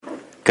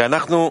We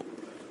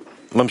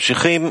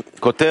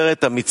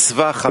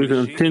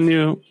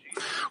continue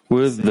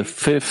with the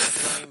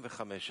fifth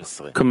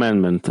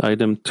commandment,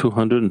 item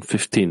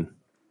 215.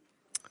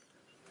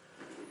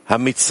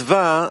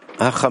 המצווה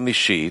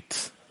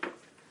החמישית,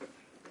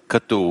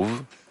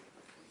 כתוב,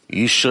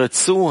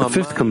 ישרצו The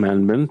fifth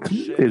commandment,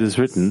 it is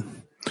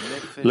written,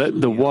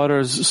 let the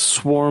waters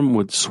swarm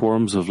with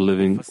swarms of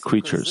living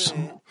creatures.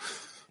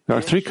 There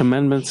are three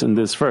commandments in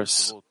this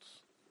verse.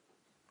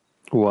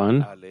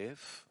 1,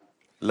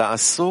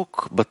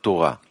 לעסוק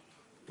בתורה.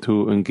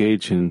 to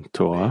engage in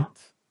Torah.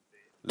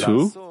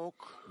 2,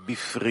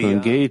 to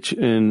engage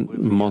in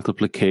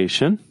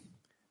multiplication.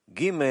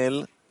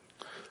 ג'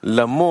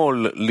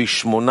 למול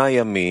לשמונה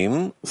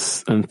ימים.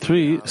 And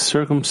 3,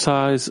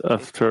 circumcise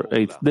after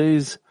 8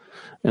 days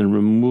and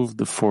remove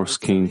the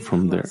foreskin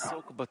from there.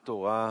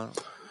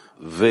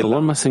 The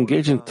one must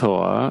engage in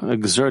Torah,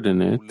 exert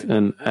in it,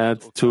 and add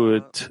to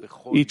it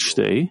each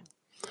day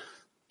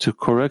to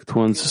correct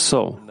one's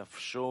soul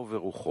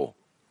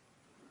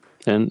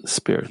and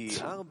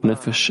spirit,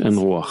 nefesh and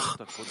ruach.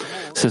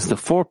 Since the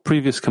 4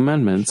 previous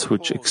commandments,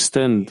 which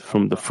extend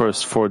from the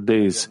first 4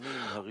 days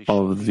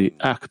of the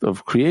act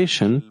of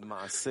creation,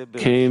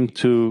 came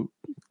to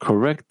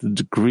correct the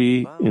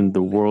degree in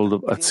the world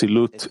of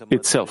Atzilut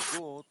itself.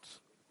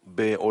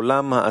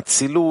 בעולם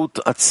האצילות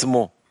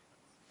עצמו,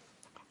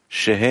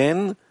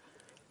 שהן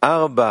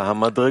 4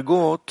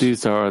 המדרגות.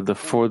 These are the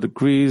 4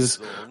 degrees,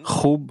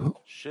 Chub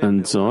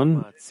and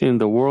Zon, in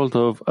the world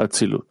of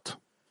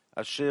Atzilut.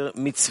 אשר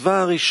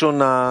מצווה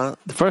ראשונה,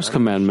 The first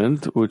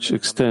commandment, which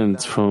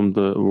extends from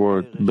the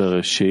word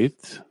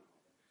Bereshit,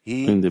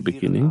 in the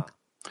beginning,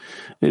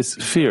 is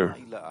fear,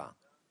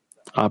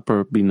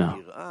 upper Binah.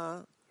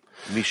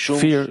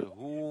 Fear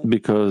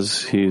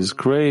because he is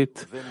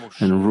great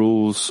and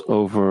rules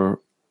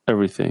over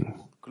everything.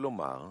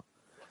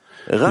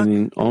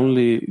 Meaning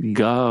only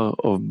Gar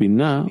of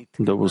Binah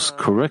that was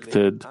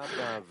corrected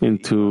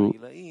into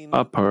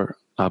upper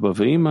Abba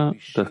Ve'ima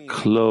that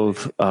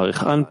clothed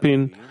Arich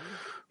Anpin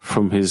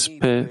from his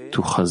peh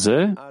to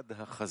Chazeh,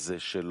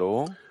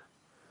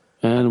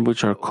 and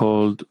which are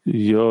called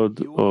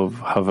Yod of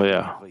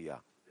Havaya.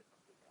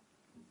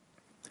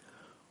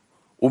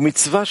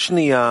 ומצווה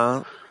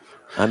שנייה,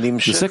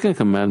 The second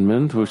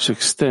commandment, which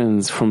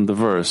extends from the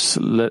verse,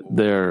 let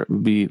there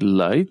be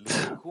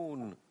light,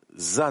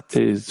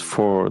 is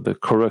for the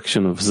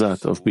correction of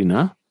Zat of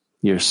Binah,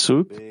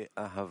 Yersut,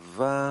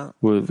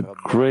 with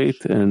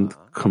great and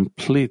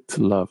complete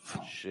love.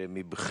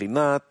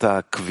 שמבחינת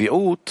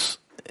הקביעות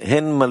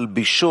הן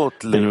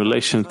מלבישות In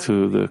relation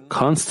to the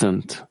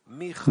constant,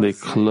 they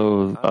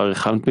clothe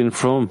Arich Anpin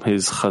from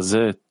his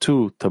Chazeh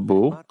to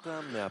Tabur,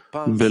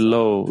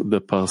 below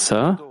the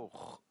Parsa,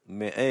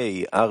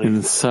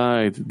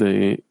 inside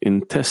the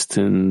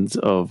intestines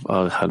of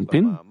Arich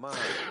Anpin.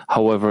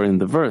 However, in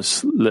the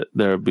verse, let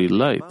there be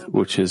light,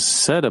 which is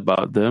said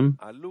about them,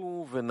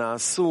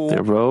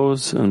 they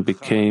rose and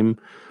became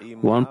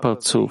one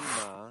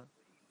partzuf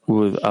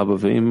with Abba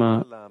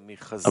Ve'ima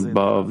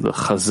above the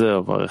Chazeh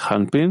of Arich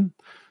Anpin,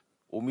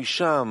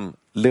 ומשם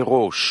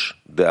לראש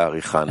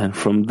דאריכן. and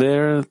from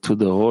there to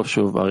the Rosh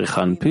of Arich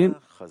Anpin,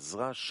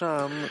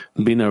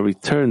 Bina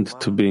returned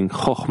to being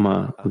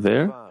Chochmah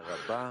there,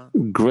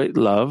 great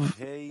love,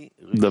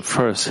 the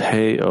first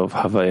Hey of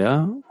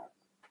Havaya,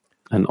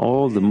 and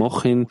all the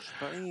Mochin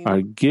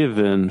are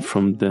given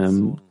from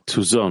them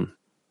to Zon.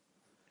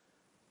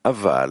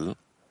 אבל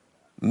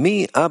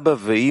מי אבא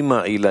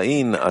ואמא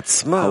עילאין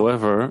עצמם,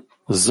 However,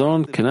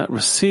 Zon cannot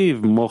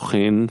receive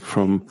Mochin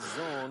from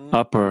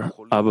upper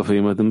Abba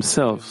Ve'ima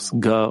themselves,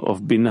 Gar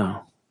of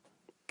Binah,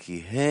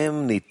 כי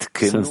הם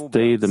since נתקנו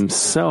they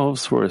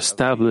themselves were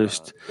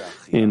established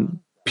in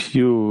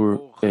pure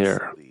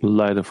air,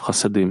 light of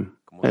Chasadim,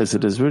 as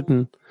it is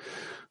written,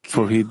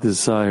 for he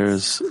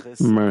desires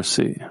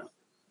mercy.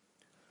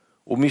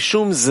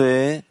 ומשום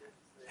זה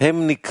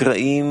הם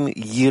נקראים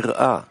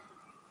יראה,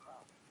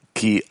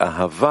 כי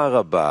אהבה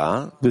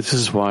רבה, This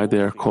is why they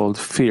are called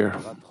fear.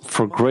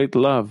 For great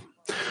love,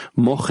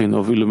 Mochin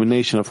of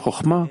illumination of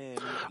Chokhmah,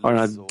 are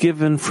not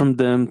given from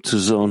them to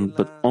Zon,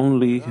 but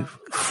only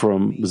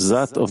from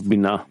Zat of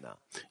Binah,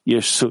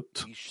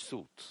 Yeshut.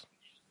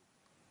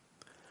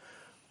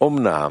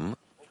 אמנם,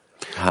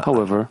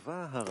 However,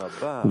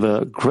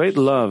 the great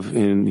love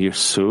in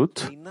Yeshut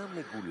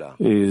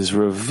is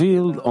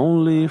revealed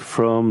only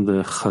from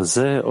the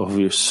Chazeh of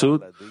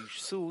Yeshut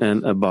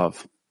and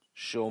above,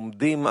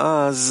 שעומדים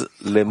אז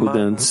who למעלה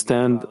then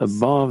stand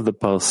above the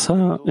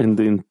Parsa in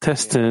the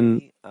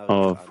intestine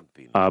of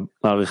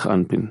Arich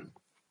Anpin.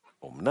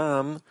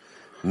 אמנם,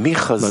 But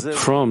מחזה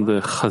from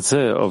the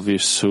Chazeh of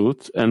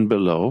Yeshut and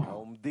below,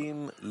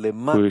 עומדים which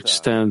למטה,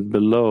 stand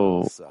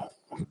below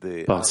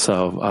Parsa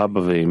of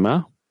Abba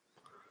Ve'ima,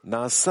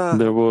 נעשה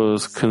there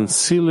was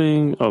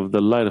concealing of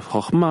the light of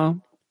Chokhmah,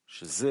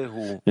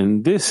 שזהו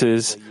and this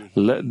is,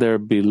 let there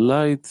be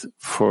light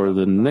for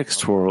the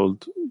next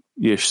world,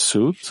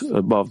 Yeshut,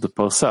 above the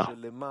Parsa.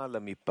 שלמעלה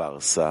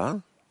מפרסה,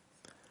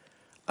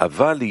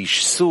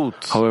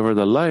 However,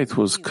 the light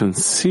was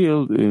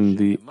concealed in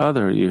the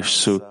other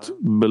Yeshut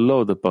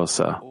below the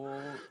Pasa,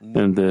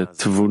 and the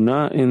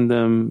Tvuna in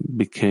them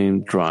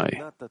became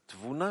dry.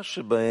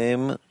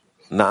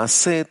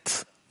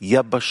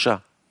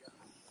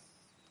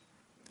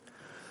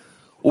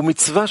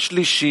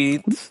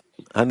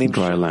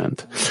 Dry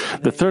land.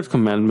 The third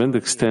commandment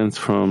extends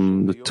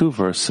from the two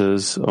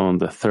verses on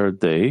the third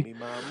day.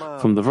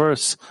 From the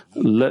verse,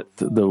 let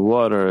the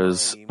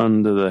waters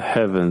under the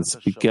heavens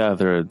be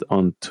gathered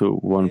onto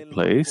one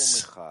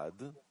place,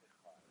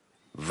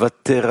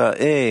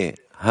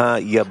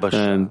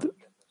 and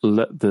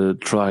let the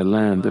dry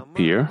land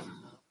appear.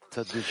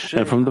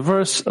 And from the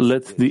verse,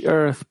 let the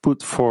earth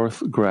put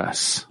forth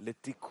grass,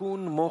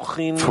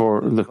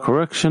 for the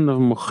correction of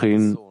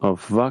Mochin,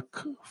 of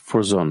Vak,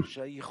 for Zon.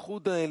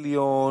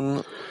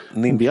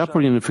 The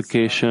upper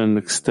unification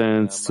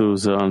extends to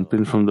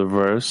Zeranpin from the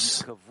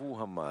verse,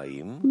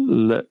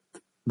 let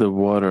the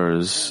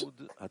waters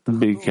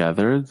be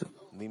gathered,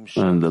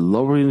 and the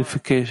lower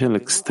unification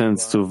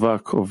extends to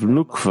Vak of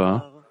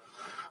Nukva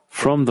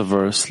from the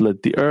verse,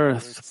 let the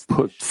earth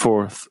put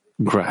forth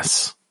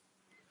grass.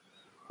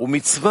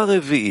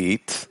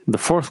 The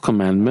fourth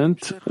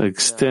commandment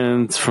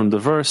extends from the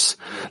verse,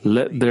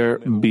 let there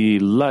be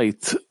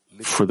light,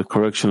 for the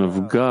correction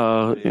of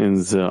Gar in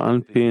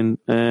Zeranpin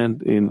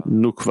and in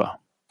Nukva.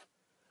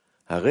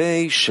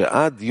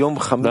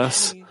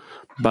 Thus,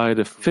 by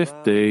the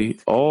fifth day,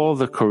 all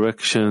the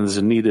corrections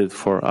needed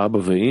for Abba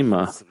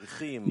Ve'ima,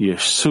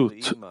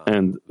 Yeshut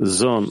and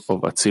Zon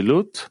of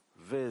Atzilut,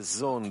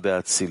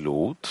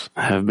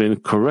 have been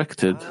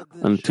corrected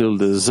until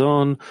the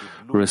Zon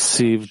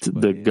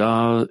received the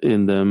Gar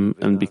in them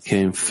and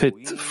became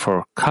fit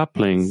for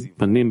coupling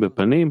Panim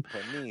Bepanim,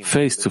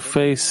 face to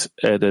face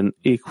at an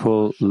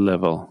equal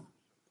level.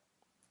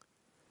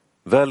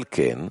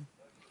 Thus,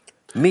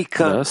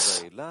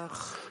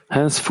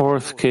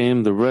 henceforth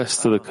came the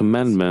rest of the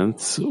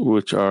commandments,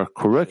 which are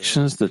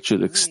corrections that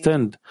should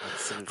extend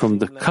from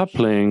the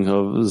coupling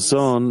of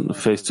Zon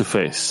face to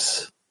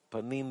face.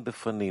 And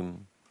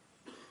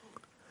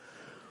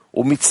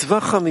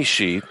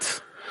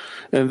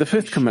the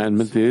fifth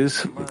commandment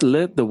is,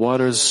 let the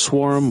waters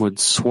swarm with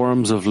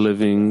swarms of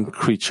living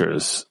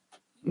creatures.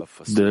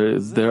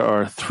 There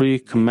are three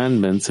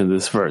commandments in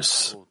this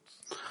verse.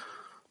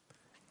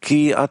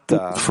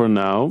 For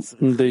now,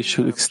 they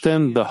should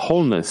extend the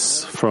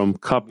wholeness from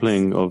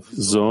coupling of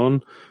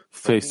Zon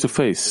face to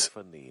face.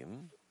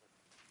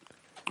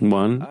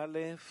 1.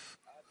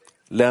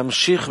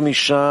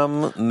 Extend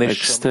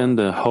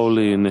the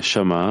holy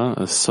neshama,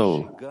 a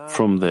soul,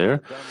 from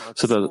there,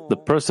 so that the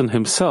person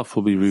himself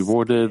will be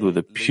rewarded with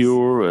a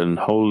pure and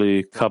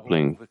holy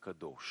coupling.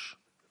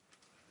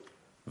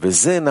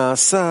 This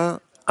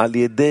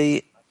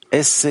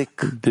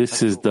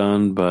is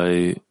done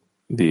by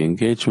the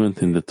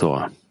engagement in the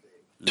Torah.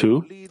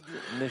 2.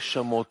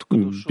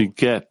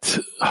 Beget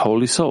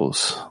holy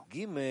souls.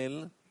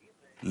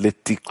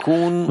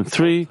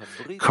 3.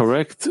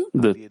 Correct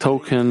the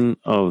token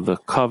of the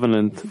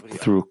covenant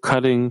through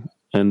cutting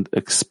and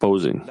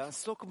exposing.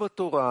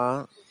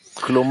 To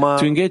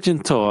engage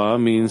in Torah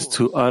means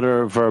to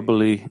utter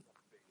verbally,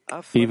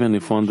 even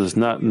if one does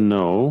not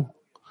know.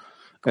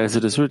 As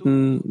it is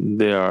written,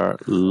 they are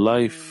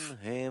life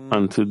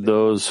unto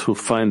those who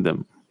find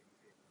them.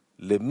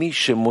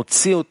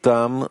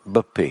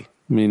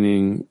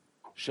 Meaning,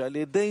 to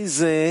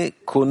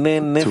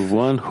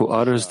one who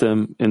utters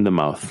them in the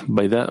mouth.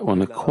 By that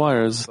one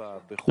acquires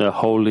the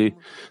holy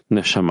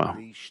neshama.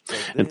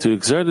 And to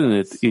exert in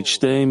it each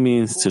day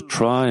means to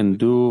try and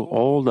do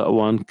all that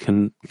one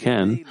can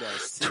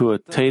to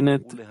attain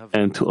it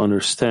and to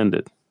understand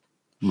it.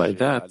 By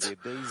that,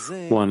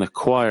 one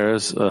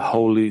acquires a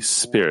Holy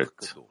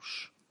Spirit.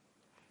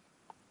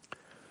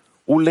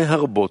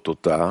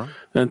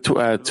 And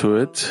to add to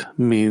it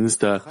means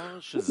that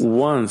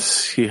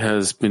once he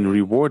has been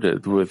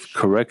rewarded with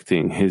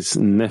correcting his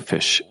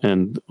nefesh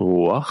and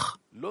ruach,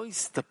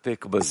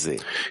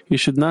 he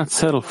should not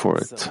settle for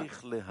it,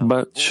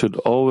 but should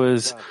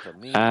always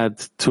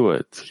add to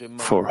it,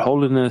 for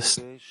holiness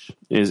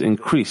is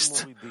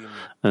increased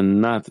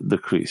and not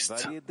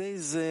decreased. By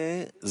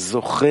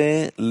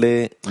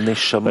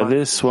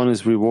this one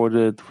is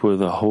rewarded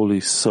with a holy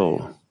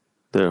soul.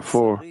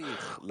 Therefore,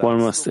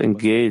 one must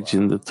engage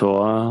in the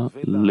Torah,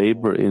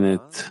 labor in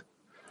it,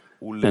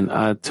 and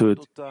add to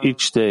it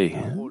each day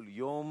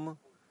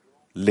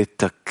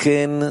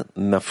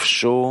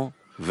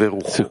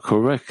to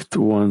correct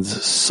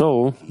one's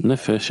soul,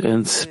 nefesh,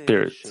 and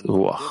spirit,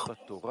 ruach.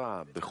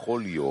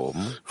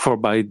 For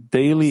by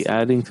daily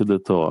adding to the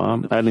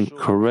Torah, adding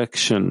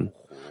correction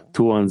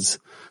to one's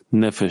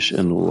nefesh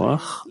and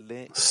ruach,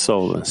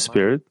 soul and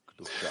spirit,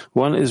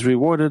 one is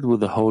rewarded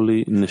with a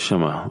holy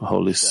neshama, a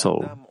holy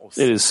soul.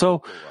 It is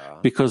so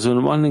because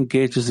when one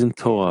engages in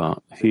Torah,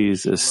 he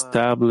is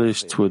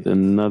established with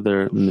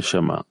another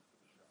neshama.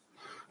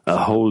 a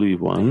holy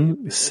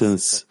one,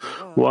 since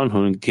one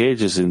who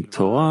engages in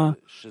Torah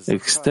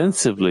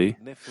extensively,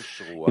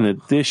 in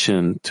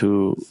addition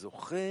to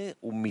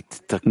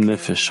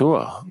Nefesh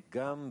Ruach,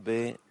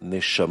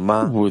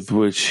 with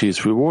which he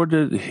is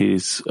rewarded, he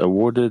is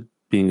awarded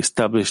being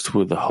established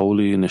with the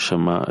holy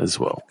Neshama as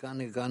well.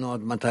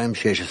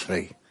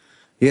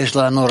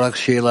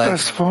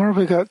 As far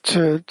we got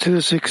to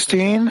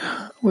 216,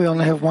 we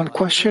only have one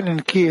question in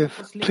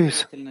Kiev,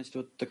 please.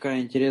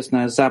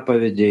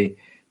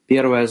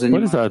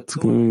 What is that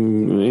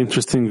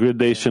interesting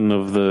gradation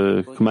of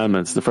the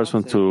commandments? The first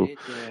one to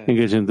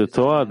engage in the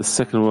Torah, the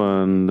second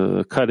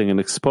one cutting and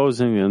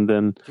exposing, and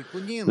then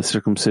the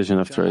circumcision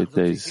after 8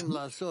 days.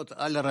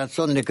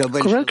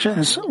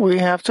 Corrections we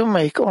have to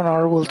make on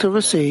our will to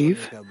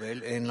receive,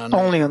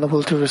 only on the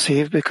will to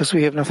receive, because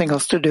we have nothing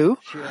else to do.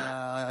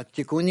 And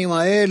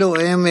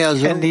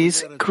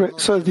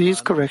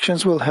these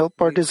corrections will help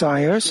our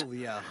desires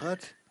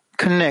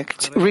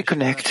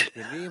reconnect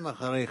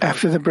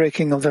after the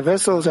breaking of the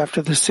vessels,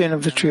 after the sin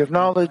of the tree of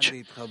knowledge,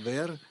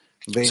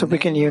 so we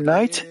can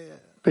unite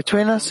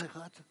between us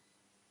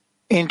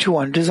into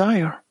one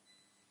desire.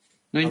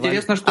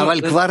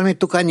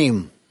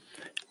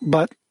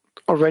 But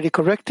already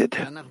corrected.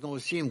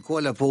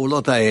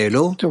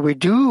 So we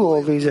do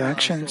all these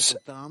actions.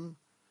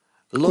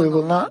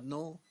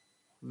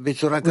 We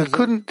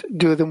couldn't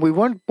do them. We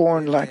weren't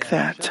born like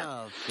that.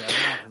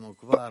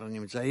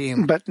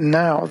 But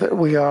now that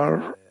we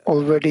are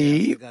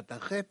already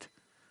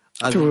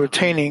through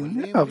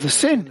attaining of the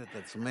sin,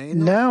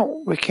 now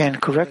we can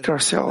correct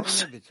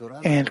ourselves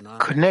and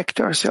connect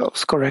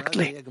ourselves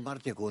correctly.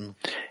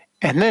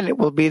 And then it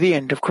will be the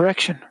end of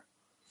correction.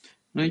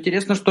 It's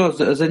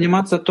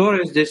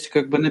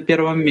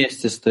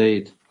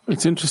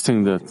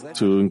interesting that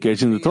to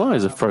engage in the Torah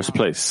is the first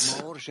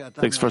place.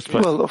 Takes first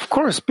place. Well, of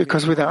course,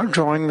 because without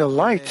drawing the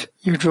light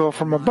you draw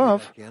from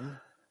above,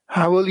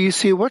 how will you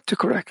see what to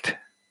correct?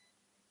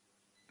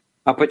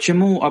 But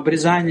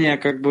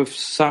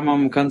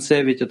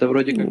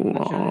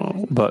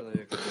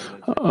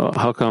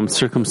how come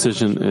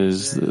circumcision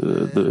is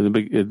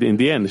in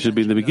the end? It should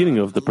be the beginning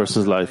of the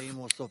person's life.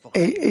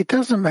 It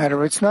doesn't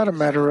matter. It's not a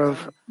matter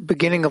of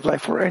beginning of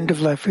life or end of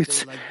life.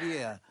 It's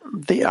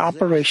the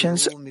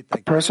operations a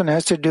person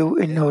has to do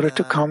in order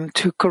to come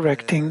to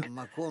correcting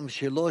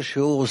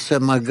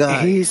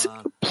his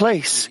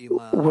place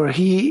where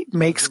he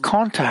makes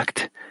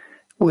contact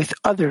with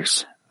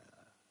others.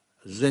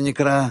 This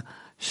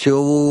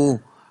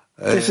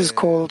is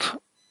called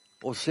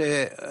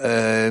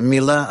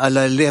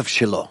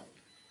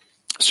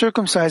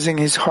circumcising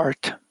his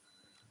heart,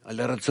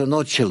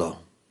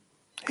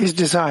 his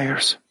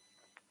desires.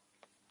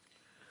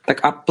 And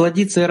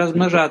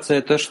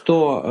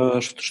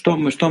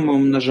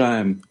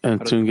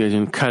to engage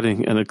in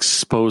cutting and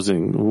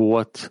exposing,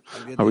 what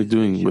are we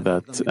doing with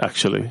that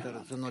actually?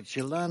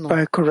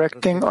 By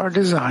correcting our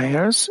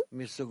desires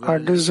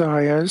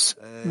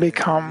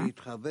become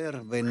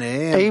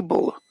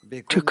able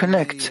to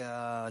connect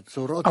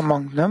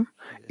among them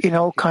in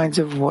all kinds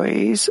of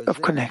ways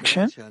of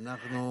connection,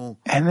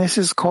 and this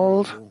is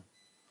called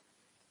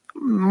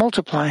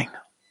multiplying.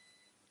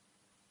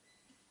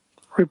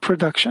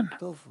 Reproduction.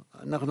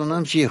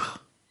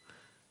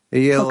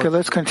 Okay,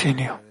 let's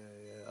continue.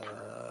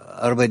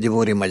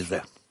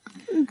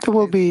 There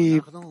will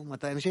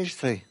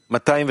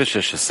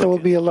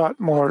be a lot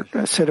more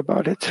said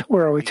about it.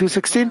 Where are we?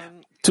 216?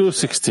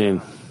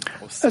 216.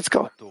 Let's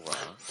go.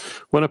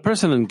 When a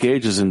person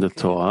engages in the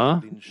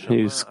Torah,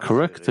 he is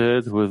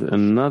corrected with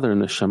another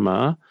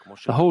neshama,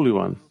 the Holy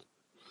One.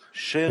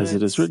 As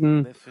it is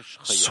written,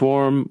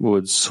 swarm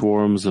with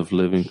swarms of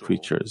living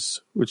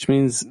creatures, which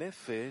means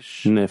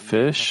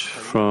nefesh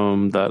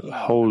from that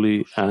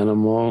holy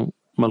animal,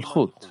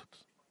 Malchut.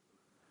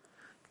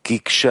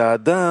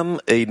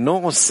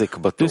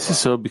 This is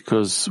so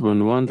because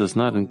when one does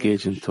not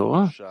engage in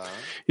Torah,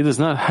 he does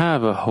not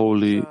have a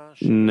holy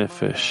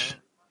nefesh,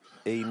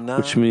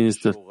 which means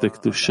that the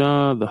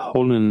kedusha, the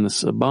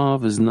holiness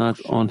above, is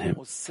not on him.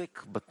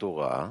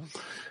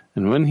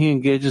 And when he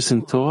engages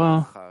in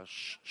Torah,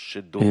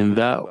 in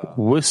that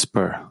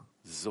whisper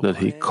that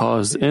he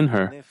caused in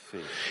her,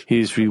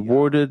 he is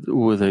rewarded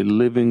with a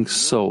living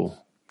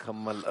soul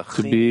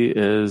to be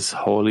as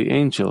holy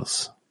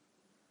angels.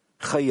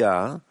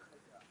 An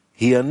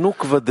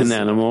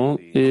animal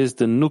is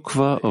the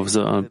nukva of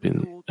Zeir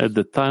Anpin at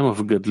the time of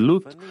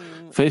Gadlut,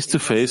 face to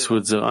face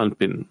with Zeir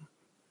Anpin.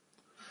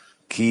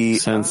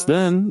 Since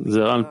then,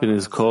 Zeir Anpin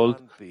is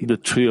called the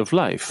tree of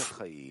life,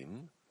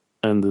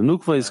 and the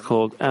nukva is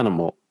called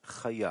animal.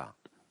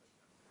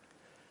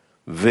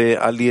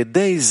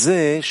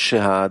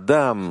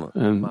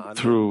 And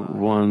through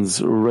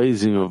one's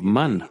raising of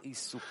man,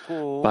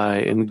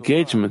 by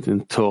engagement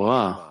in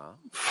Torah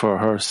for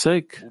her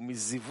sake,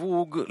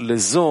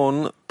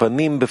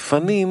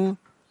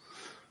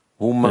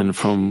 and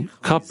from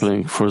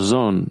coupling for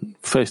zon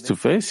face to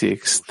face, he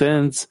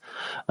extends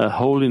a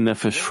holy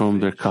nefesh from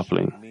their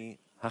coupling.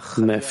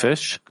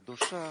 Nefesh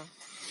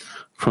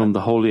from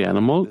the holy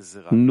animal,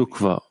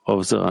 nukva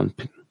of Zeir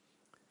Anpin.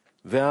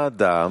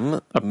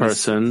 A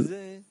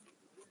person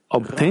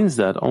obtains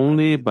that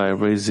only by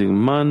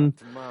raising man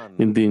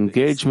in the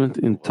engagement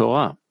in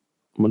Torah.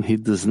 When he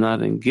does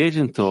not engage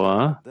in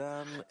Torah,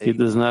 he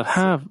does not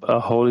have a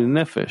holy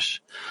nefesh,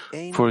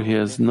 for he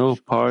has no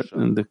part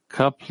in the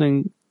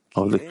coupling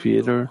of the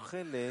Creator,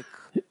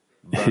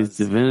 his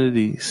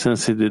divinity,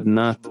 since he did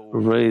not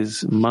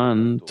raise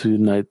man to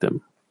unite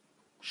them.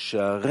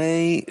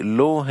 שהרי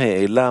לא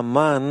העלה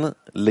מן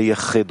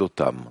לייחד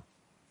אותם.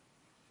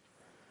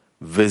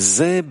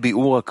 וזה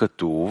ביאור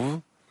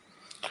הכתוב,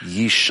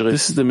 This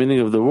is the meaning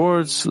of the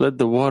words, let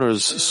the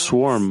waters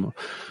swarm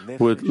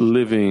with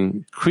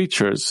living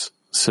creatures,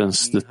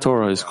 since the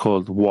Torah is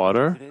called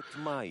water,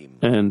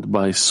 and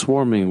by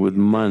swarming with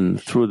man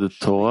through the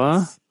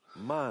Torah,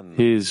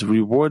 he is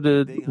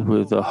rewarded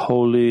with a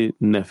holy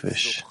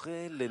nefesh.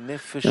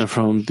 And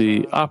from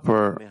the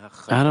upper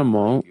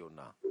animal,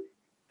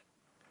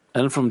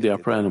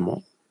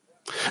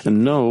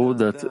 and know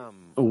that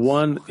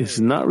one is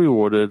not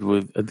rewarded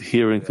with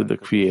adhering to the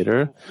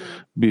Creator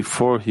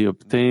before he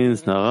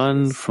obtains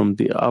Naran from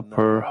the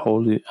upper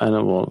holy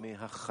animal.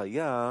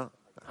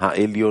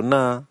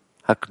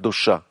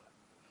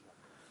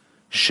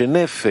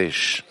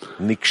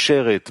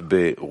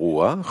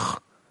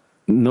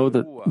 Know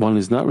that one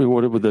is not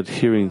rewarded with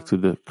adhering to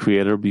the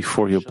Creator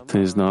before he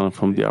obtains Naran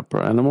from the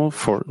upper animal,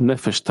 for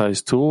Nefesh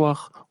ties to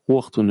Ruach,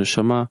 Ruach to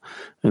Neshama,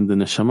 and the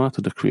Neshama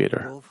to the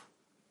Creator.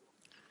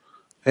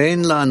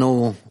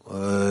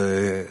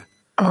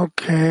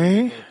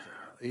 Okay.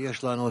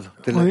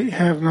 We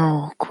have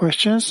no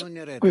questions.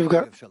 We've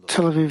got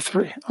Tel Aviv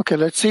 3. Okay,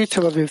 let's see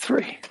Tel Aviv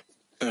 3.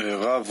 He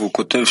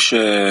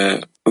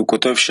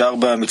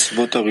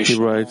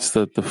writes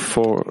that the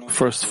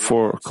first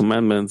four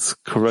commandments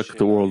correct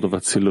the world of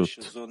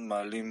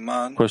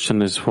Atzilut.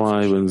 Question is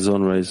why when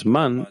Zon raised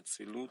man,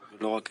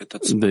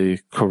 they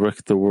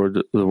correct the world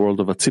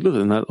of Atzilut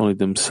and not only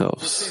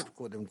themselves.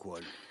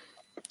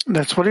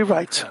 That's what he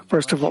writes,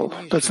 first of all.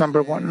 That's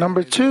number one.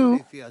 Number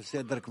two,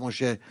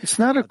 it's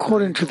not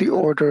according to the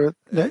order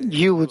that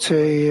you would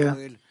say,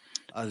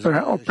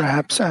 or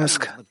perhaps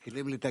ask.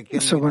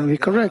 So when we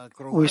correct,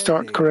 we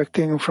start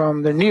correcting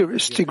from the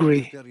nearest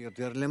degree,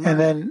 and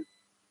then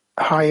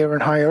higher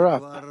and higher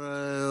up.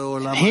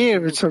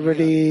 Here, it's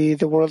already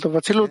the world of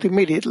Atzilut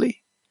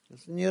immediately.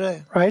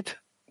 Right?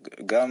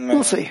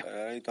 We'll see.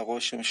 I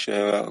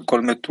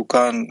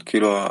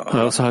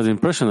also had the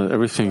impression that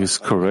everything is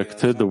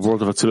corrected, the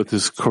world of Atzilut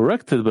is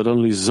corrected, but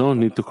only Zon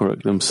need to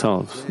correct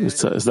themselves.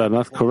 Is that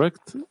not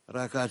correct?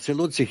 It's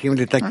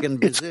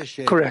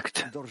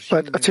correct,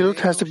 but Atzilut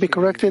has to be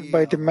corrected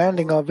by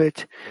demanding of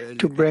it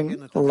to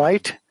bring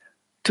light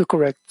to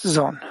correct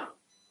Zon.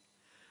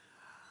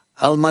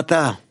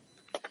 Almata.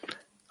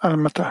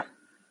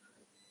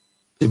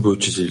 It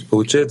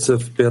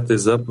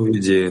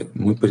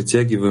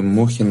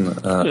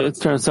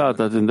turns out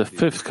that in the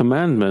fifth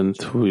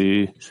commandment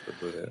we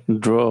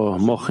draw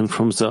mochin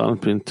from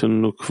Zalpin to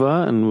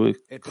Nukva and we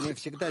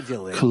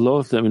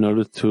clothe them in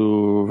order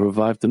to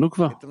revive the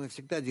Nukva.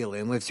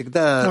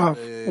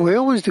 We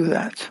always do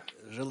that.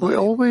 We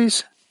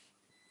always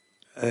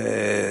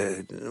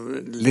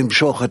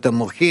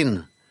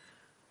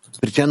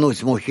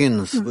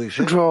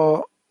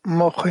draw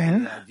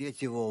mochin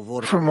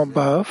from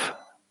above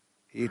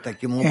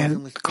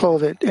and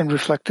clothe it in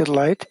reflected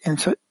light,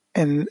 and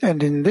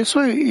in this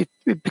way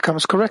it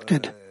becomes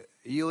corrected.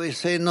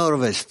 USA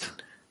Northwest.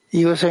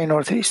 USA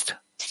Northeast.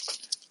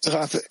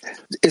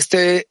 Is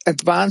the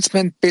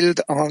advancement built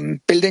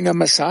on building a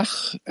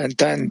Masach and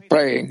then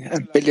praying,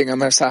 and building a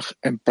Masach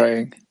and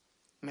praying?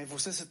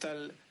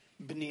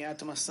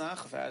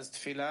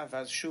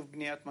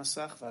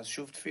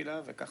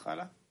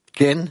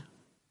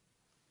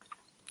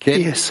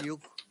 Yes.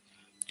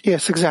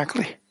 Yes,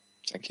 exactly.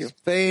 Thank you.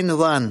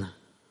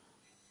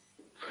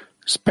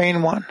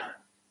 Spain 1.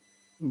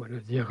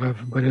 Buenos días, Rav.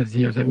 Buenos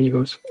días,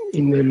 amigos.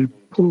 En el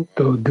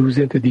punto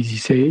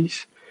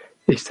 216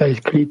 está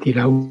escrito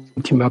la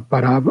última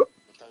parábola.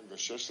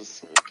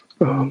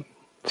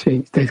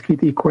 Está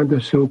escrito y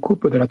cuando se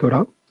ocupa de la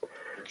Torah,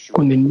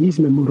 con el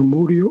mismo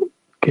murmullo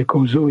que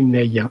causó en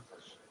ella.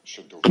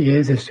 ¿Qué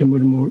es ese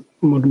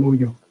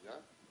murmullo?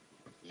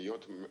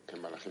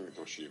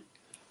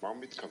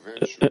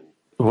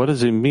 What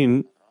does it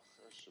mean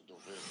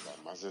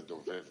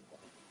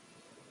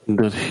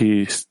that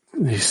he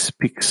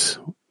speaks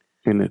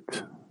in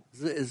it?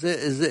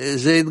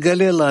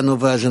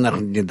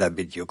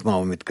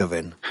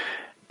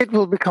 It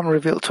will become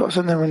revealed to us,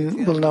 and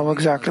then we'll know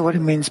exactly what he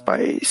means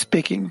by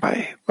speaking,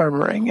 by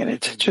murmuring in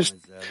it. Just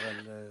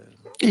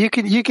you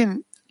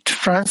can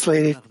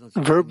translate it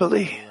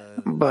verbally,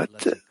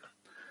 but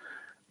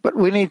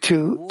we need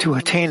to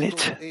attain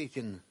it.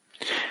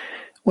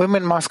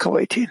 Women Moscow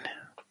 18.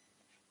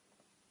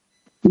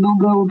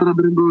 Доброе утро,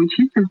 дорогой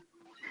учитель.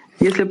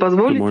 Если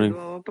позволите,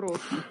 два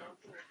вопроса.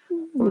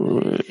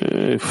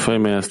 If I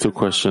may ask two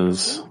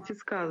questions.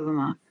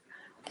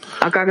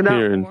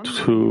 Here in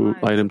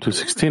item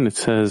 216 it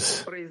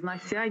says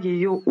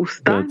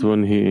that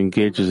when he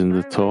engages in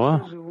the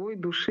Torah,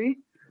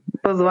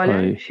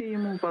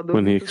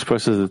 when he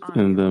expresses it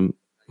in the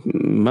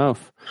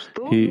mouth,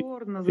 he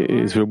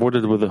is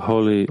rewarded with the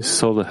holy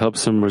soul that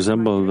helps him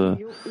resemble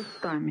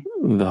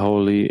the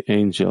holy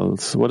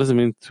angels. What does it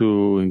mean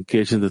to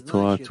engage in the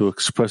Torah, to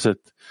express it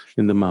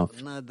in the mouth?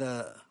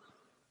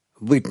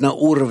 It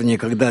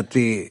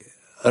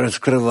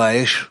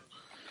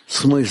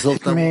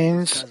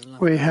means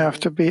we have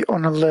to be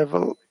on a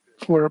level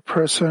where a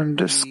person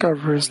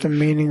discovers the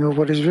meaning of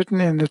what is written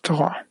in the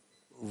Torah.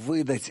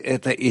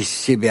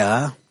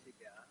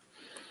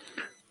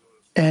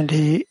 And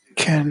he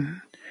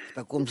can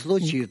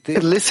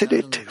elicit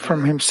it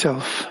from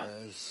himself.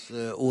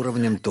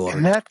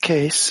 In that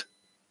case,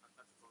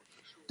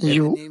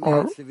 you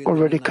are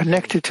already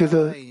connected to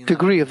the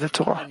degree of the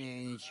Torah.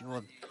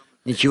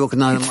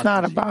 It's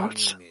not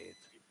about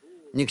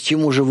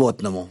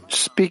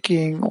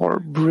speaking or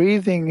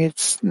breathing.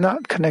 It's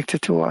not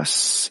connected to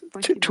us,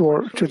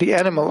 to the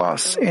animal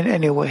us in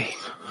any way.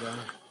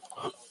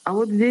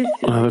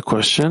 Another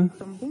question.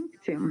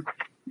 In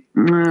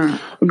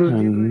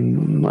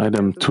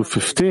item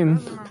 215,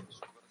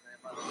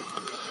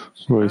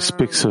 where he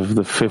speaks of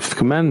the fifth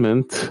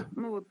commandment,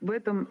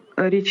 it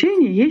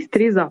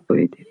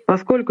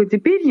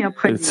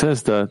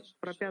says that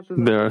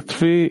there are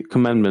three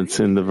commandments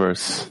in the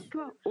verse.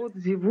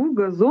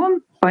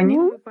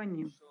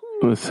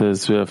 It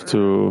says we have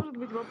to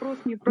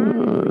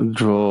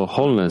draw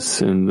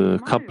wholeness in the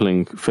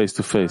coupling face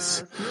to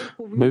face.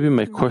 Maybe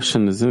my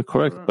question is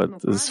incorrect,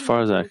 but as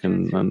far as I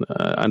can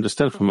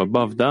understand from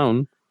above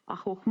down,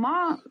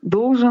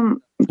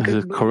 is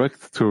it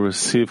correct to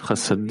receive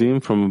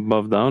chasadim from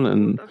above down,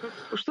 and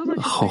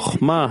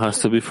chokhmah has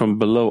to be from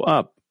below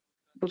up?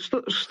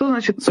 So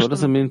what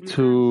does it mean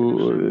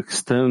to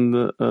extend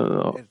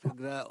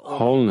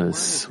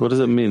wholeness? What does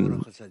it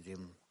mean?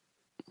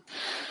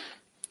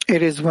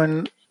 It is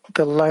when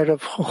the light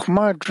of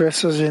chokhmah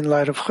dresses in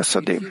light of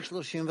chasadim.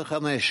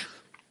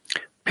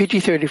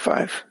 PT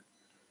 35.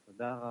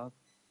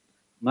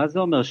 What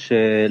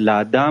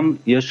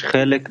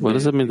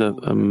does it mean that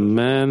a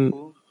man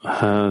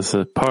has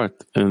a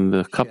part in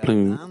the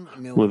coupling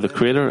with the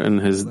Creator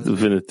and his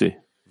divinity?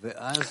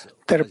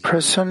 That a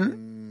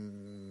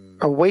person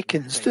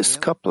awakens this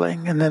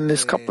coupling, and then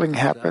this coupling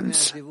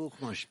happens,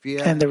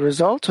 and the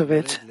result of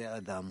it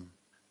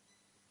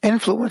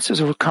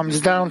influences or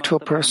comes down to a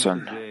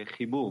person.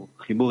 You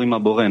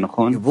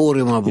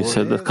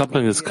said that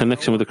coupling is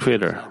connection with the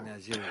Creator.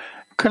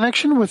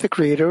 Connection with the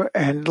Creator,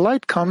 and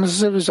light comes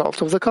as a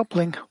result of the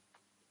coupling.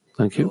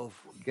 Thank you.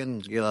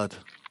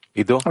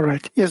 All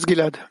right. Yes,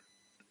 Gilad.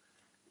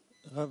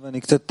 I'm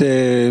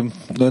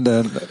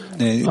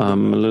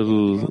a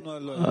little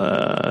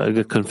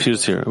get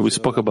confused here. We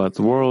spoke about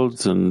the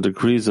worlds and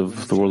degrees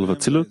of the world of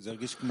Atzilut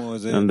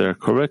and their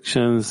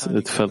corrections.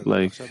 It felt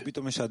like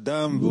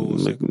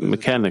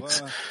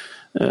mechanics.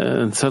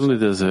 And suddenly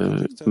there's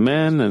a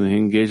man and he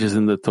engages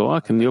in the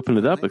Torah. Can you open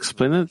it up,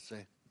 explain it?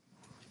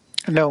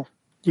 No.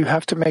 You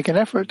have to make an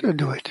effort to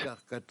do it.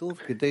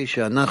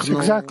 It's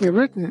exactly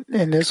written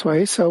in this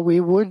way, so we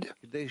would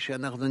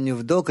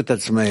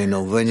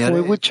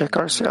check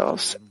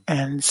ourselves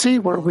and see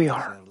where we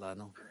are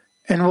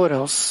and what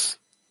else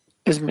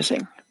is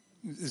missing.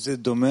 Is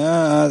it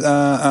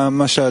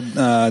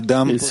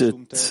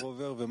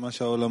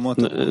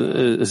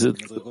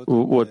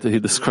what he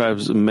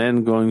describes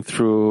man going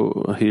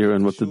through here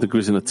and what the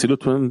degrees in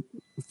Atzilut went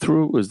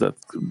through?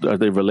 Are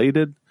they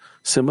related,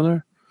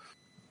 similar?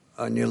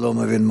 I don't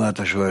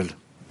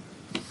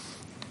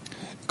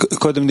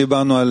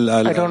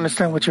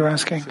understand what you're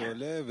asking.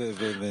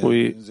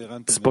 We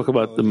spoke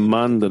about the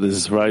man that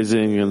is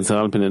rising and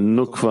Zalpin and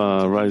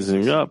Nukva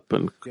rising up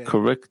and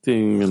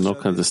correcting and all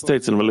kinds of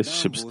states and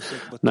relationships.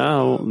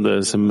 Now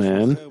there's a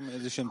man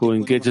who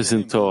engages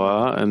in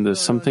Torah and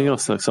there's something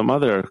else, like some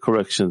other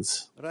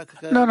corrections.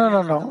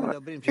 No.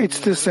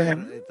 It's the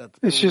same.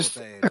 It's just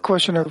a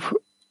question of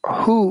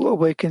who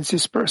awakens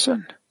this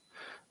person.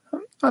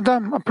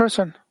 Adam, a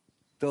person.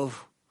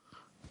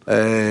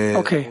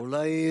 Okay.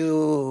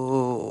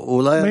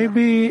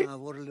 Maybe,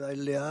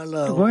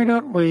 why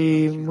don't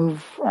we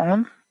move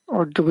on,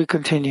 or do we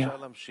continue?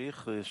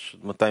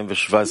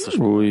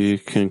 We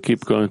can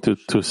keep going to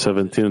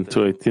 217 and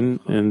 218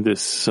 in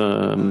this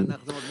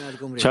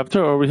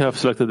chapter, or we have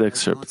selected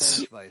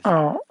excerpts.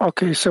 Oh,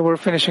 okay, so we're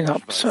finishing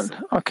up soon.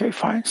 Okay,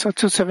 fine. So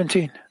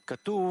 217.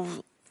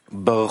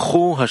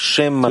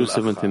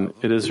 2:17.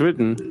 It is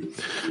written,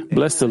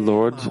 "Bless the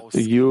Lord,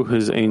 you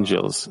His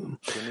angels."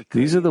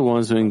 These are the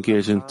ones who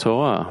engage in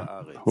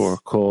Torah, who are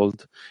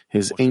called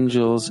His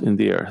angels in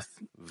the earth.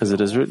 As it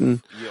is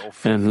written,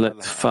 "And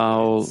let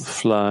fowl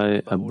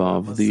fly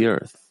above the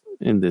earth,"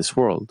 in this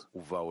world.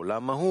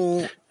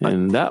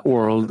 In that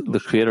world, the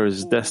Creator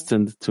is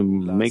destined to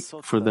make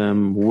for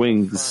them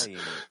wings,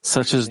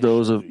 such as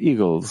those of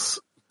eagles,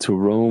 to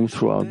roam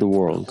throughout the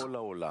world.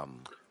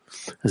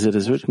 As it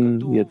is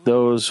written, "Yet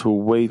those who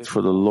wait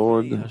for the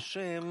Lord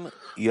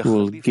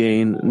will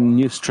gain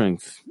new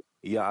strength.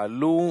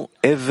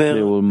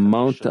 They will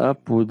mount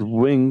up with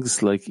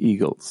wings like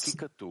eagles."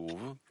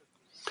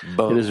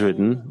 It is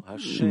written,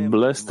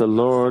 "Bless the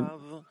Lord,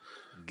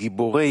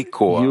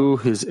 you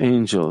his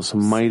angels,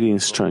 mighty in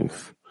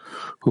strength,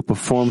 who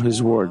perform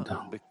his word,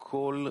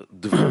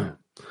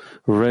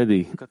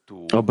 ready,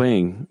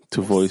 obeying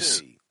to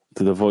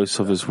the voice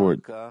of his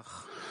word."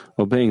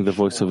 Obeying the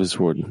voice of his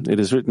word. It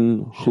is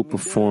written, who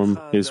perform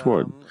his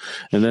word,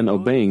 and then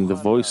obeying the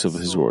voice of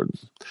his word.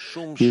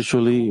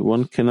 Usually,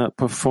 one cannot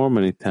perform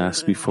any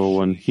task before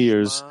one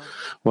hears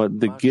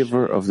what the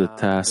giver of the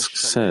task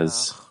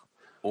says.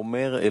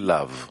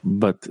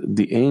 But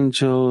the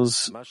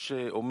angels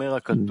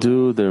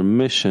do their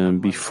mission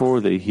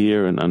before they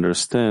hear and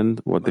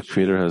understand what the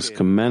Creator has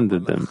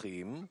commanded them,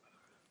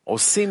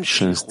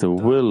 since the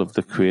will of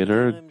the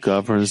Creator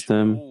governs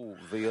them,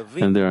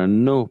 and there are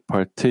no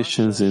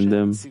partitions in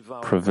them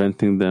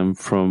preventing them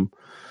from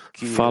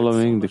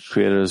following the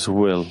Creator's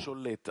will.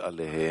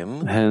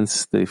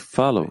 Hence, they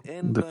follow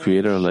the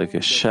Creator like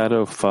a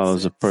shadow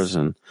follows a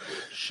person.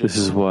 This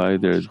is why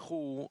their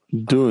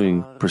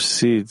doing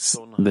precedes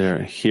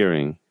their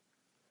hearing.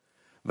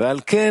 ועל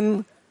כן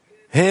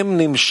הם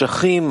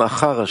נמשכים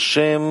אחר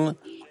השם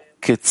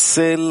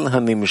כצל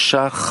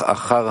הנמשך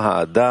אחר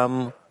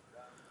האדם,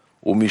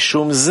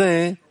 ומשום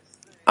זה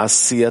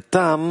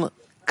עשייתם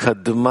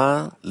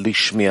קדמה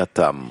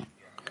לשמיעתם.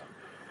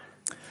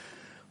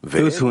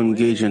 Those who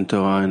engage in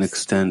Torah and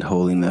extend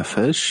holy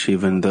nefesh,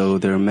 even though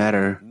their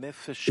matter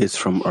is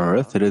from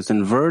earth, it is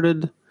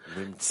inverted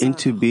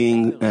into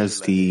being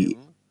as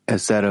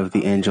that of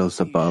the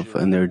angels above,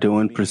 and their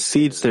doing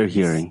precedes their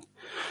hearing.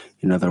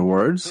 In other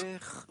words,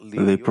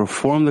 they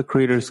perform the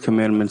Creator's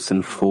commandments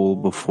in full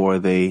before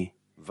they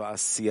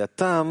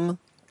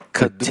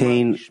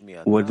attain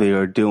what they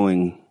are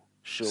doing,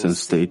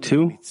 since they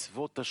too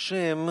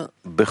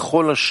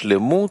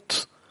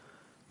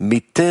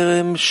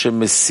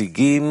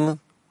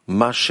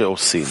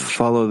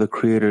follow the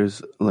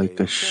Creator's like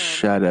a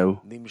shadow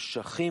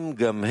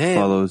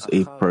follows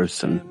a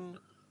person.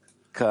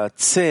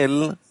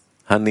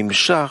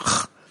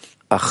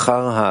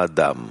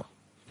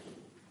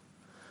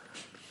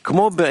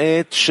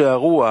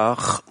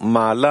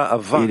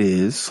 It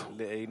is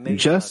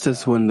just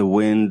as when the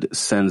wind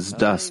sends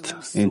dust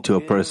into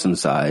a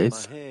person's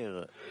eyes,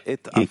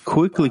 it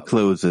quickly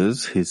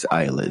closes his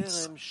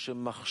eyelids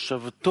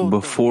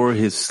before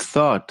his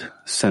thought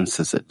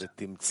senses it.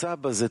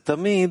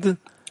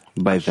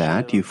 By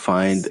that you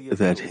find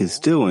that his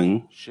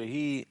doing,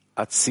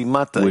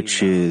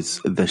 which is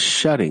the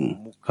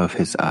shutting of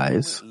his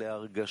eyes,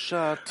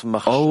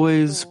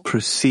 always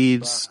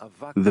precedes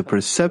the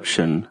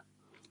perception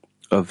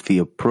of the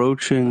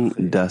approaching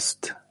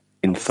dust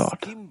in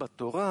thought.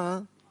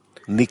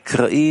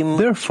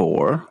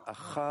 Therefore,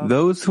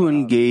 those who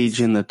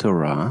engage in the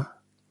Torah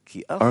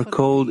are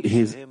called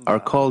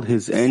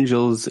his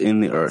angels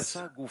in the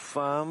earth.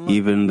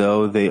 Even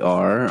though they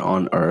are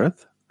on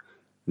earth,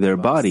 their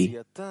body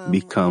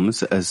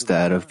becomes as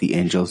that of the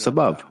angels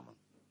above.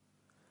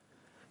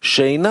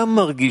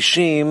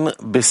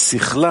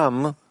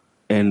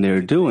 And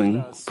their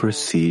doing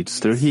precedes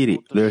their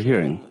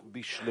hearing.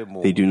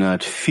 They do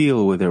not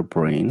feel with their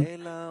brain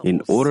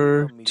in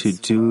order to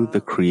do the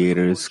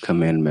Creator's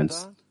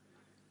commandments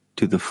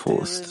to the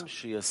fullest,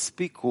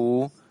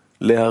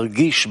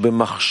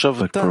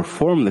 but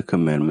perform the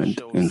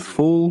commandment in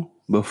full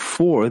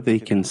before they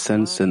can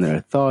sense in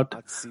their thought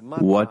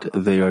what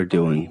they are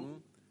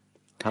doing.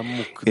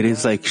 It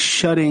is like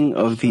shutting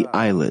of the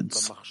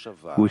eyelids,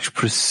 which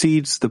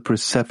precedes the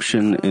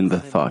perception in the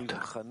thought.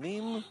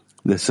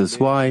 This is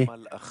why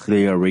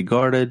they are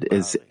regarded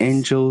as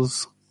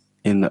angels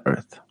in the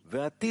earth.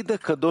 The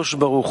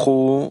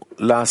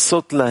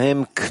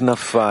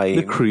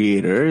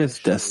Creator is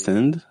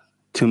destined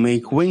to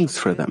make wings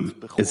for them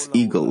as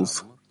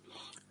eagles,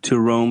 to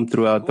roam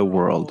throughout the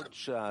world.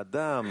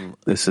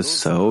 This is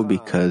so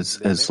because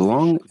as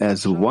long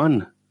as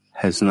one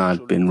has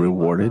not been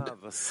rewarded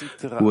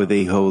with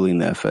a holy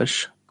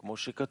nefesh,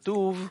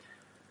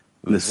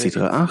 the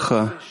Sitra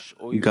Achra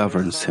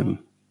governs him.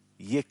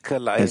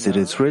 As it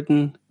is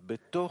written,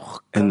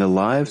 in the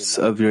lives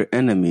of your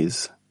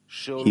enemies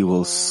he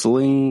will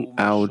sling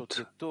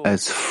out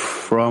as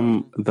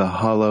from the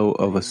hollow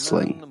of a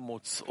sling.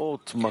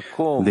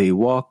 They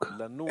walk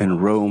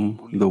and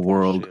roam the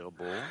world,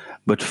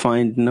 but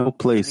find no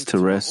place to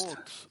rest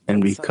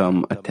and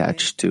become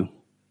attached to.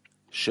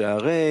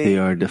 They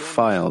are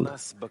defiled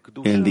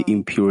in the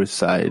impure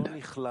side,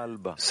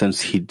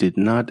 since he did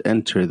not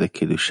enter the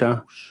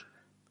Kedusha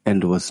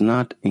and was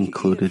not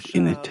included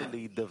in it.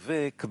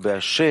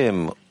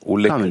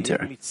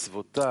 Commentary.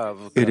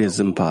 It is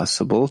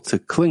impossible to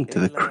cling to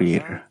the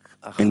Creator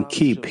and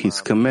keep His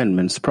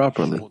commandments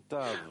properly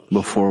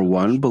before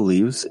one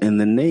believes in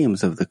the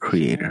names of the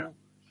Creator,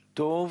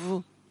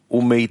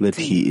 that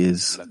He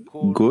is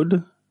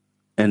good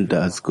and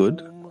does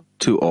good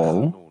to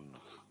all,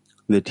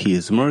 that He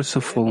is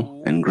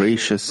merciful and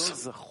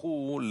gracious.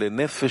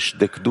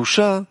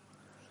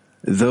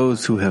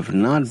 Those who have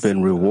not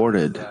been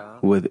rewarded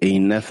with a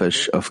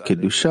nefesh of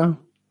Kedusha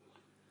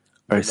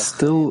are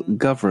still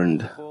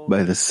governed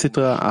by the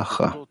Sitra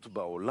Achra.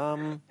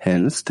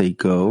 Hence, they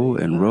go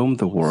and roam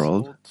the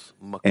world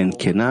and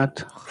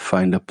cannot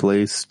find a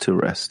place to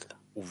rest.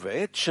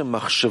 When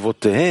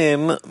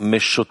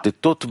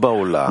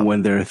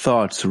their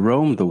thoughts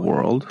roam the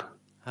world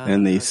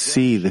and they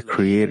see the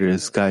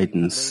Creator's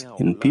guidance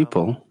in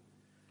people,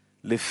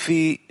 they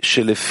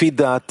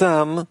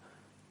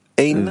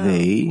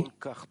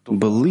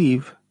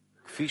believe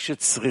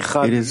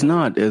it is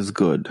not as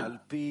good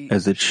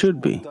as it should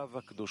be,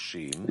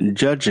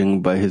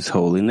 judging by His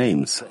holy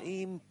names.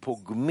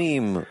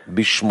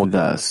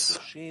 Thus,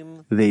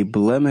 they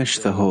blemish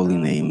the holy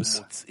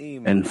names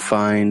and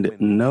find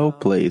no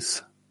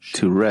place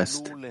to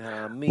rest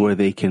where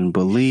they can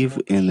believe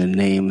in the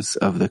names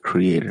of the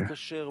Creator,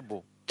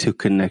 to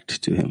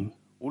connect to Him.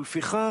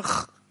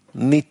 For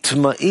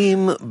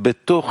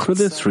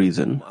this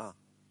reason,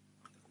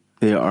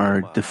 they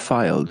are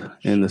defiled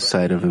in the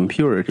sight of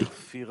impurity,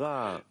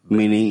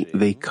 meaning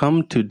they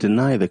come to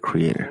deny the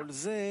Creator.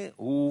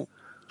 All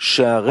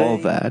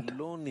that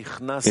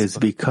is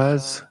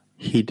because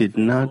He did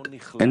not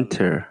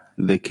enter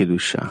the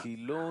Kedusha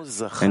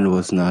and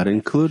was not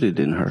included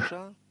in her,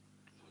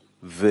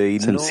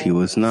 since He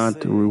was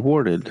not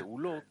rewarded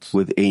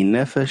with a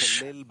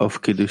nefesh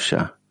of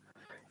Kedusha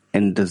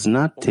and does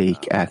not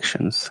take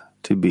actions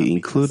to be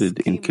included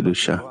in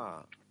Kedusha.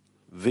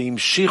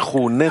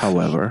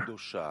 However,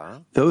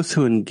 those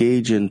who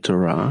engage in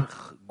Torah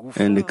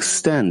and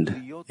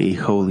extend a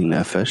holy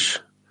nefesh,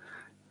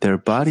 their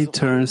body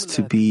turns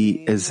to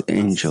be as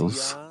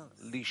angels,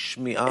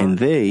 and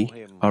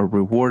they are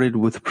rewarded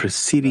with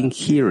preceding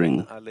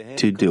hearing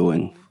to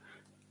doing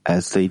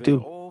as they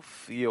do.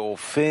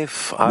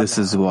 This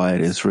is why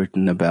it is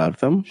written about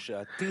them,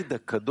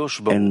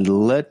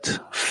 and let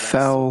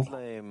fowl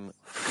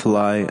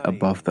fly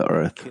above the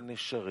earth,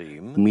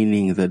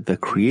 meaning that the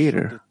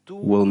Creator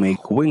will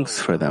make wings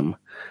for them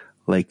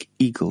like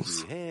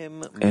eagles,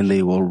 and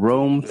they will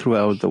roam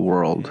throughout the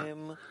world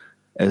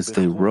as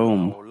they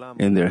roam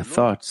in their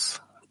thoughts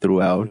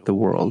throughout the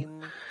world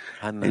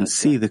and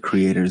see the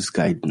Creator's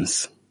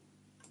guidance.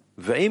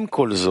 And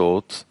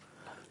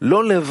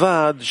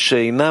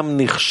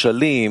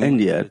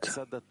yet,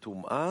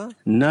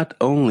 not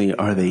only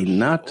are they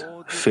not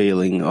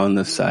failing on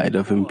the side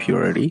of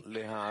impurity,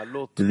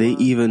 they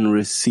even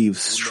receive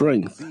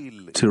strength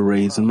to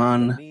raise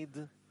man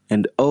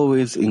and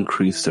always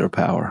increase their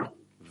power.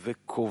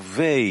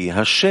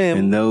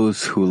 And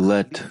those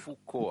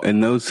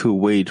who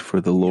wait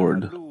for the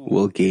Lord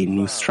will gain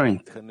new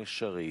strength.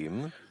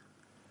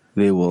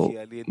 They will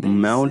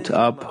mount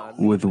up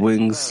with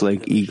wings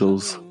like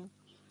eagles,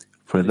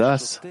 for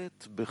thus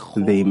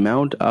they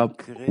mount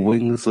up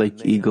wings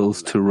like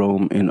eagles to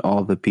roam in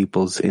all the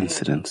people's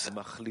incidents.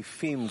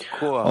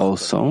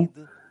 Also,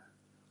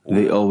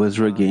 they always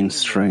regain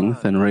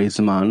strength and raise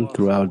man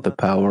throughout the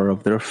power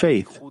of their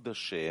faith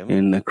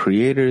in the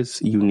Creator's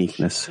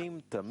uniqueness,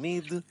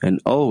 and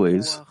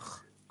always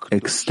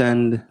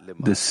extend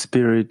the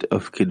spirit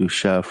of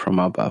Kedusha from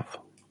above.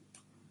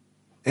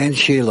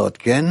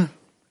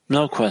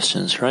 No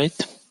questions, right?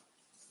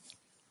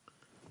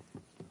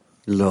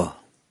 No.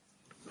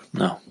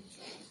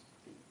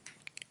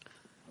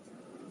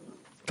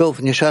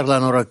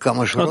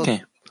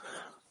 Okay.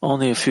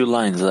 Only a few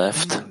lines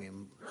left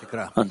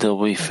until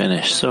we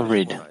finish. So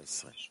read.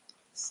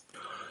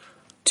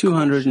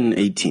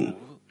 218.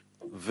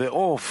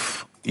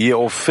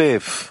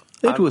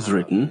 It was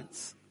written,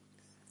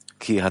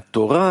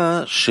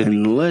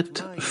 and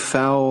let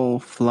fowl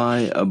fly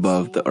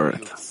above the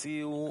earth.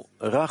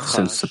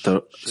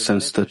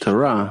 Since the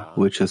Torah,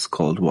 which is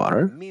called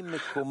water,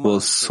 will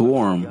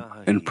swarm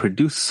and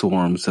produce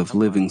swarms of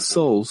living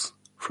souls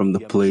from the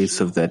place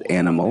of that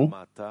animal,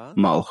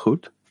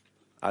 Malchut,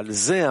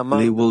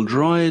 they will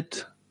draw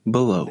it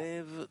below.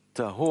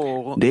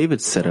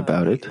 David said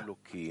about it,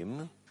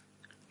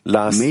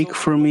 make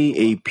for me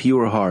a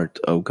pure heart,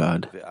 O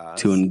God,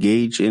 to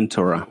engage in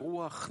Torah,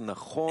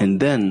 and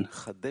then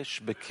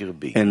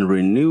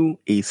renew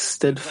a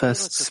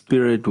steadfast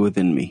spirit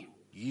within me.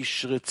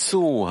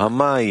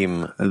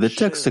 The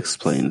text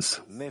explains,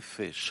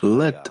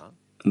 let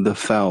the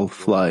fowl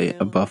fly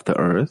above the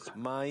earth.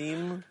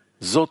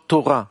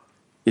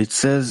 It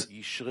says,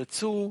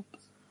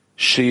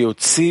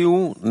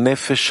 שיוציאו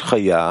נפש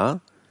חיה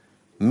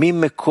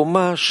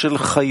ממקומה של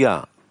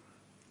חיה,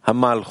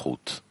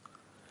 המלכות.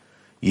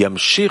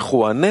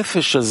 ימשיכו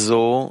הנפש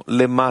הזו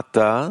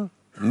למטה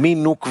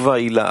מנוקבה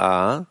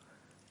עילאה,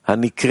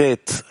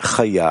 הנקראת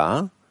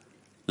חיה,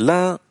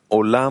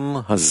 לעולם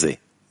הזה.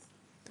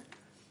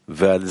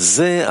 ועל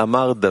זה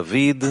אמר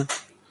דוד,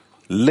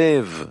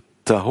 לב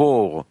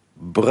טהור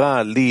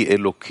ברא לי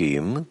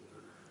אלוקים,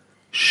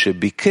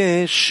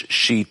 שביקש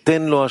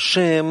שייתן לו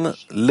השם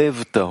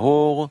לב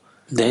טהור.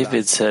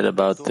 David said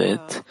about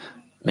it,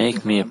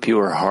 make me a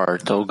pure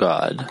heart, O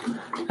God,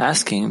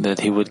 asking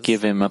that he would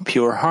give him a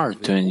pure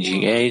heart to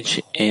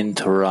engage in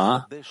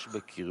Torah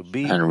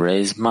and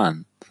raise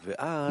man.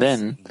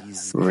 Then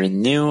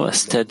renew a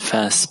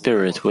steadfast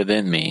spirit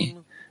within me,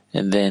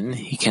 and then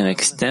he can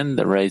extend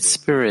the right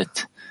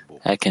spirit.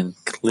 I can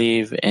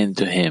cleave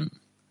into him.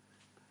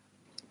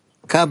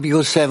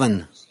 Kabu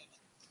 7.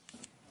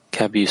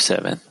 Kabu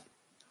 7.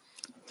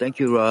 Thank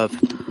you, Rav.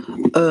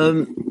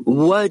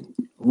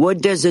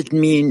 What does it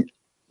mean,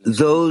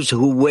 those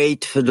who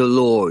wait for the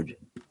Lord?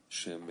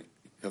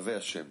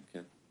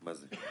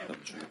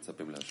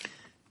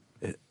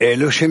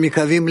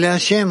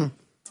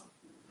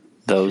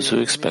 Those who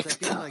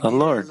expect the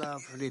Lord.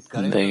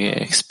 They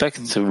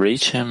expect to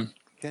reach him,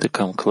 to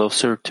come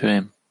closer to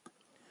him.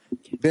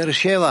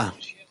 Beersheba.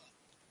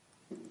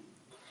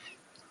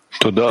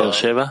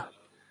 Beersheba.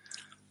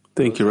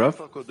 Thank you, Rav.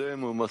 In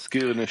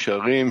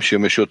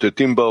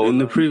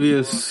the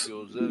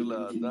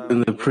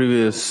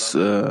previous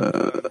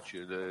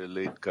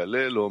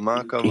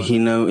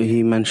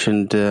he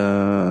mentioned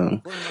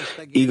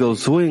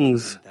eagle's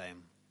wings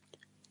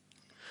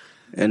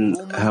and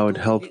how it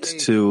helped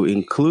to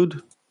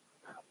include.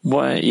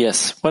 Why,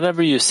 yes,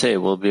 whatever you say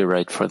will be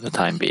right for the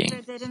time being.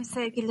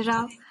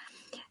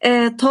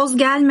 Toz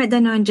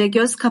gelmeden önce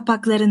göz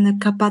kapaklarını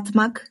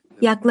kapatmak,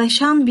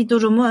 yaklaşan bir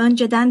durumu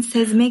önceden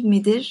sezmek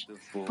midir?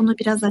 Bunu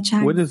biraz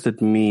açar. What does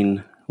it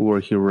mean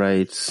where he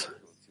writes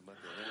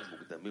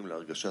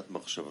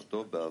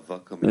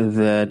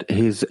that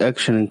his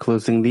action in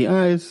closing the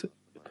eyes,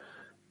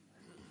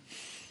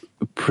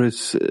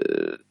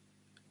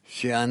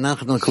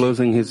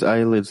 closing his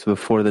eyelids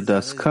before the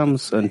dust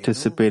comes,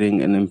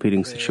 anticipating an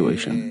impeding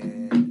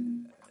situation?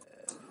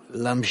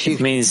 It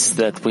means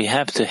that we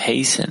have to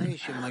hasten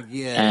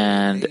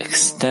and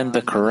extend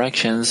the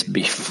corrections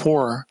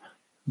before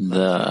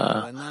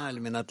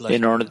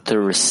in order to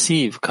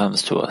receive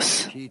comes to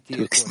us,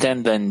 to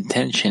extend the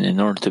intention in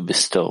order to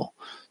bestow.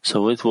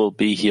 So it will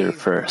be here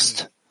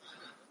first.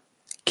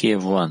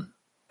 Kiev 1.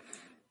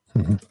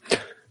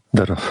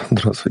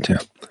 Здравствуйте.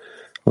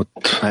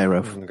 Hi,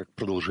 Rav.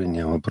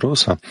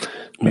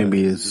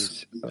 Maybe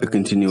as a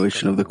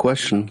continuation of the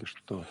question,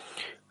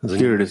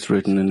 here it is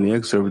written in the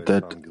excerpt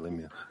that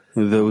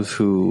those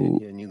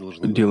who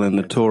deal in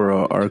the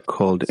Torah are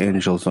called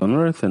angels on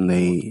earth, and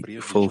they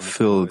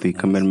fulfill the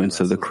commandments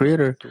of the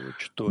Creator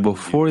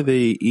before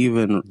they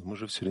even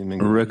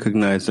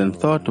recognize in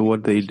thought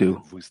what they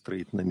do.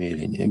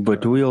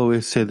 But we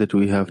always say that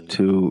we have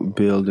to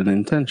build an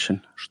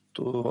intention.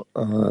 What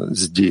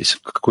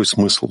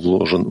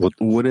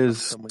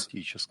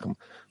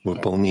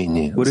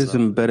is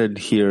embedded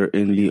here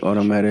in the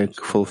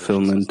automatic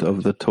fulfillment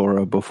of the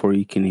Torah before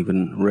you can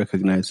even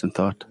recognize in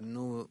thought?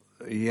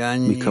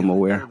 Become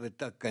aware.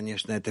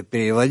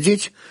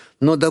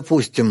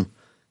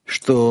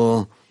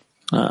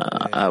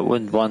 I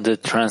wouldn't want to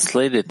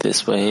translate it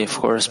this way, of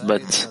course,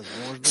 but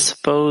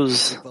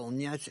suppose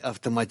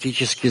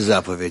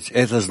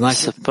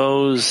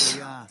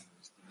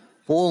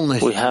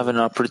we have an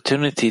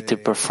opportunity to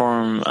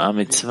perform a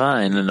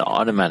mitzvah in an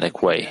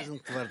automatic way,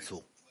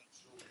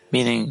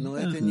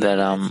 meaning that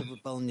I'm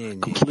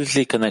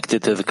completely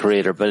connected to the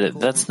Creator, but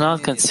that's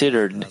not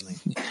considered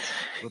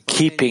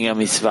keeping a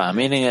mitzvah,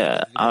 meaning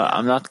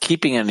I'm not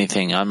keeping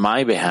anything on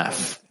my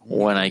behalf.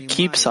 When I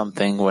keep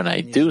something, when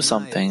I do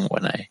something,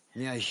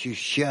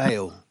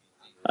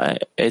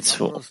 it's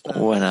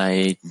when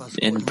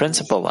in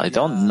principle, I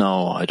don't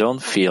know, I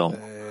don't feel,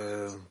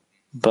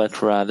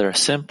 but rather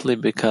simply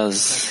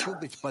because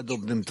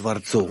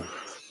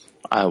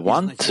I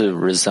want to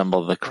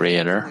resemble the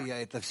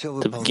Creator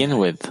to begin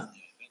with.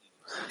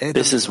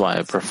 This is why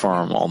I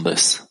perform all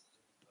this.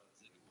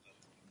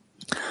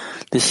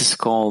 This is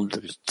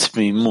called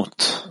tmimut.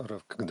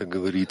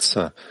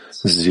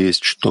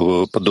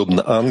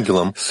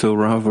 So,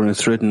 Rav, when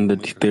it's written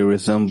that they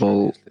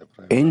resemble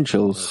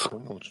angels,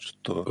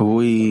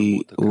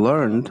 we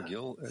learned,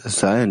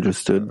 as I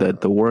understood,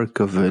 that the work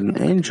of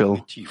an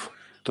angel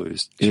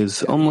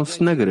is almost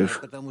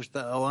negative.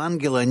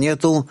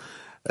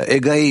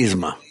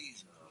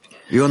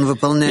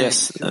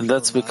 Yes,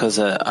 that's because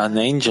an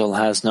angel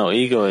has no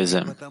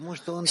egoism.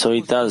 So he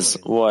does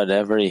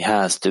whatever he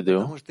has to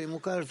do,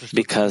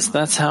 because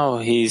that's how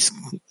he's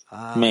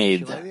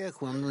made.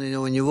 That's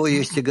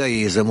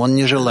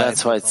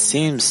why it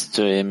seems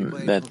to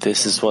him that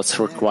this is what's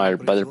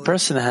required. But a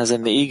person has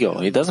an ego.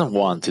 He doesn't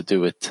want to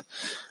do it.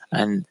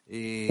 And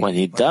when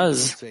he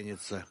does,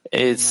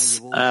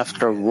 it's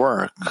after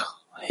work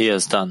he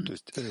has done.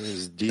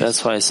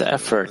 That's why his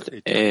effort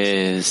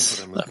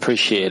is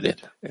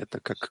appreciated.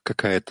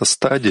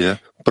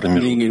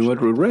 Meaning in what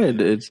we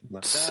read, it's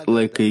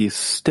like a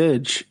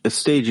stage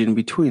in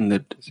between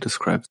that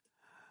describes.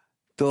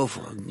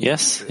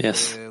 Yes.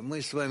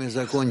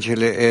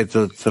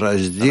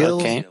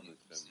 Okay.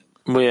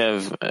 We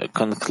have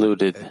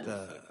concluded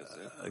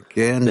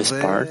this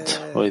part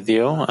with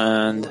you,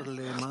 and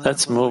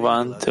let's move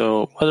on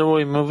to, what are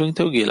we moving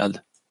to, Gilad?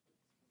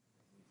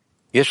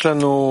 We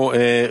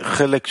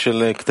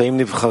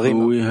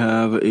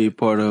have a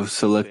part of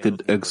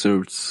selected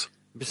excerpts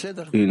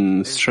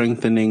in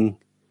strengthening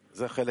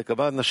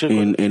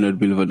in Enod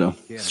Bilvado.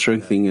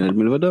 Strengthening Enod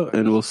Bilvado,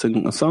 and we'll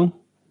sing a song?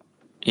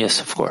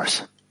 Yes, of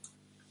course.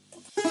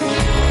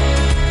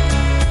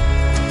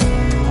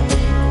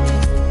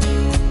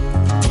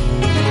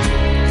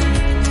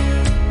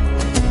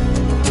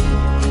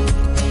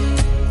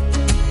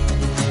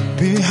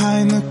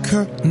 the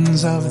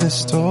curtains of the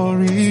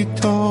story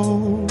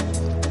told,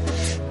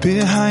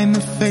 behind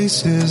the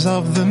faces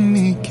of the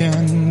meek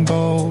and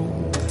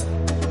bold,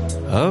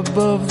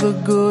 above the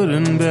good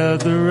and bad,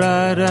 the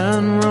right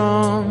and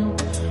wrong,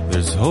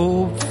 there's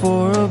hope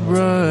for a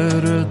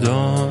brighter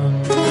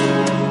dawn.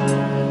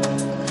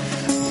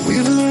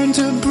 We've learned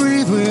to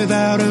breathe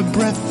without a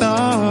breath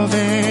of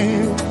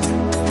air.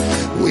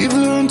 We've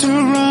learned to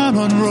run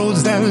on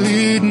roads that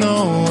lead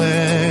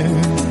nowhere.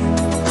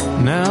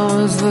 Now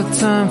is the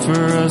time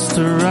for us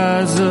to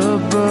rise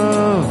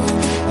above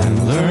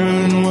and learn